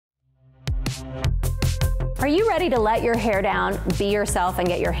Are you ready to let your hair down, be yourself, and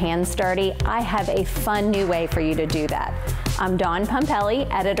get your hands dirty? I have a fun new way for you to do that. I'm Dawn Pompelli,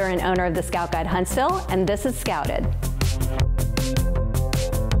 editor and owner of the Scout Guide Huntsville, and this is Scouted.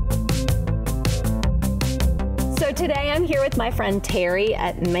 So today I'm here with my friend Teri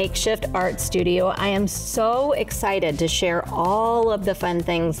at MakeShift Art Studio. I am so excited to share all of the fun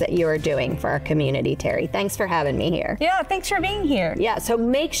things that you are doing for our community, Teri. Thanks for having me here. Yeah, thanks for being here. Yeah, so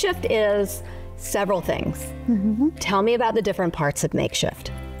MakeShift is several things. Tell me about the different parts of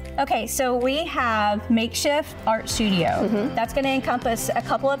MakeShift. Okay, so we have MakeShift Art Studio. That's going to encompass a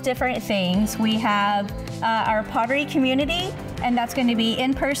couple of different things. We have our pottery community, and that's going to be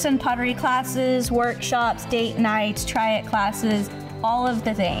in-person pottery classes, workshops, date nights, try-it classes, all of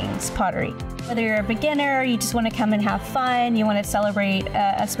the things pottery. Whether you're a beginner, you just want to come and have fun, you want to celebrate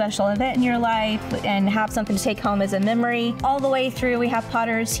a special event in your life and have something to take home as a memory, all the way through we have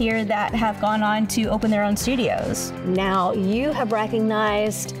potters here that have gone on to open their own studios. Now, you have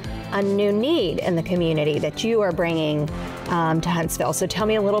recognized a new need in the community that you are bringing to Huntsville. So tell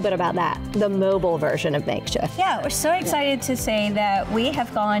me a little bit about that, the mobile version of MakeShift. Yeah, we're so excited to say that we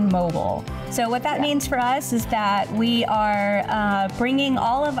have gone mobile. So what that means for us is that we are bringing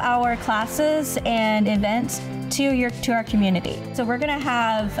all of our classes and events to our community. So we're gonna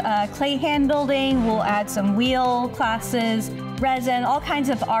have clay hand building, we'll add some wheel classes, resin, all kinds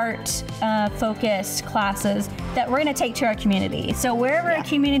of art focused classes that we're gonna take to our community. So wherever a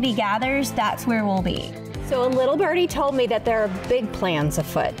community gathers, that's where we'll be. So a little birdie told me that there are big plans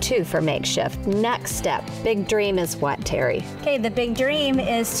afoot too for MakeShift. Next step, big dream is what, Teri? Okay, the big dream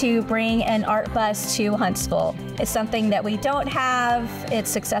is to bring an art bus to Huntsville. It's something that we don't have, it's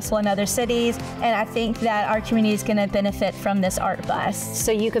successful in other cities, and I think that our community is gonna benefit from this art bus.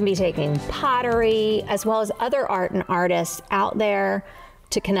 So you can be taking pottery as well as other art and artists out there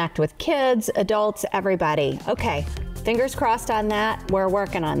to connect with kids, adults, everybody. Okay. Fingers crossed on that. We're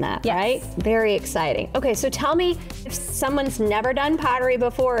working on that, right? Very exciting. Okay, so tell me, if someone's never done pottery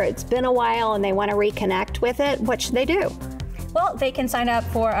before, it's been a while and they want to reconnect with it, what should they do? Well, they can sign up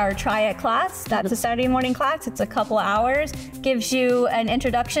for our Try It class. That's a Saturday morning class. It's a couple hours. Gives you an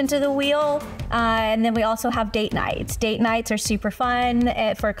introduction to the wheel. And then we also have date nights. Date nights are super fun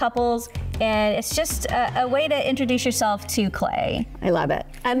for couples. And it's just a way to introduce yourself to clay. I love it.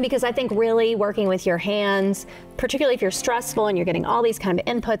 Because I think really working with your hands, particularly if you're stressful and you're getting all these kind of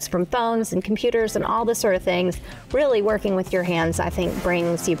inputs from phones and computers and all this sort of things, really working with your hands, I think,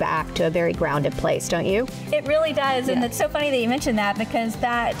 brings you back to a very grounded place, don't you? It really does. And it's so funny that you mentioned that, because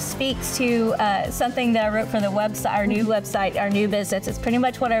that speaks to something that I wrote for the website, our new business. It's pretty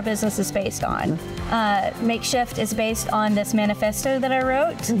much what our business is based on. MakeShift is based on this manifesto that I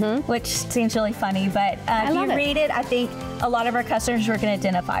wrote, which seems really funny, but if you read it, I think a lot of our customers are going to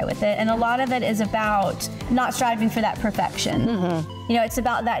identify with it. And a lot of it is about not striving for that perfection. You know, it's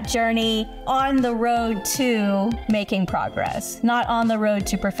about that journey on the road to making progress, not on the road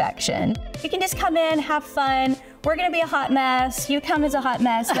to perfection. You can just come in, have fun. We're gonna be a hot mess. You come as a hot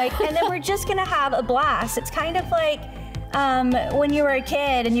mess, like, and then we're just gonna have a blast. It's kind of like when you were a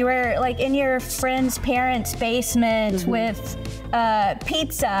kid and you were like in your friend's parents' basement with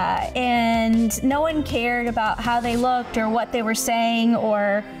pizza, and no one cared about how they looked or what they were saying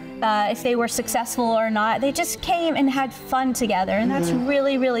or if they were successful or not. They just came and had fun together, and that's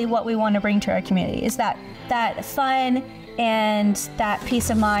really, really what we want to bring to our community, is that fun and that peace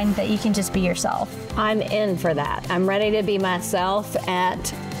of mind that you can just be yourself. I'm in for that. I'm ready to be myself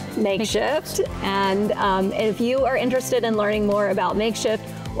at MakeShift. And if you are interested in learning more about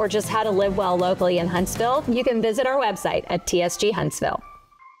MakeShift or just how to live well locally in Huntsville, you can visit our website at TSG Huntsville.